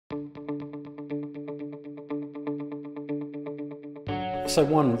So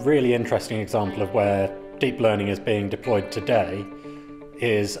one really interesting example of where deep learning is being deployed today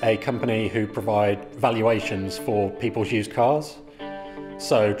is a company who provide valuations for people's used cars.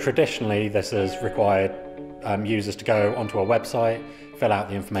 So traditionally this has required users to go onto a website, fill out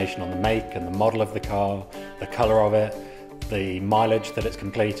the information on the make and the model of the car, the colour of it, the mileage that it's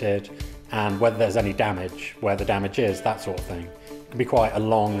completed, and whether there's any damage, where the damage is, that sort of thing. It can be quite a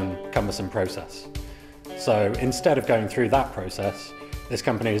long and cumbersome process. So instead of going through that process, this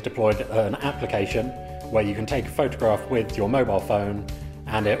company has deployed an application where you can take a photograph with your mobile phone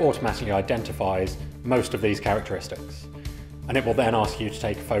and it automatically identifies most of these characteristics. And it will then ask you to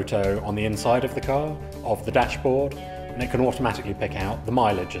take a photo on the inside of the car, of the dashboard, and it can automatically pick out the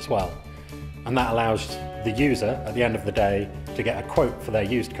mileage as well. And that allows the user, at the end of the day, to get a quote for their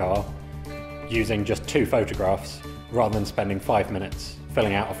used car using just 2 photographs rather than spending 5 minutes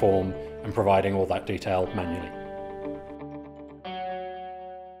filling out a form and providing all that detail manually.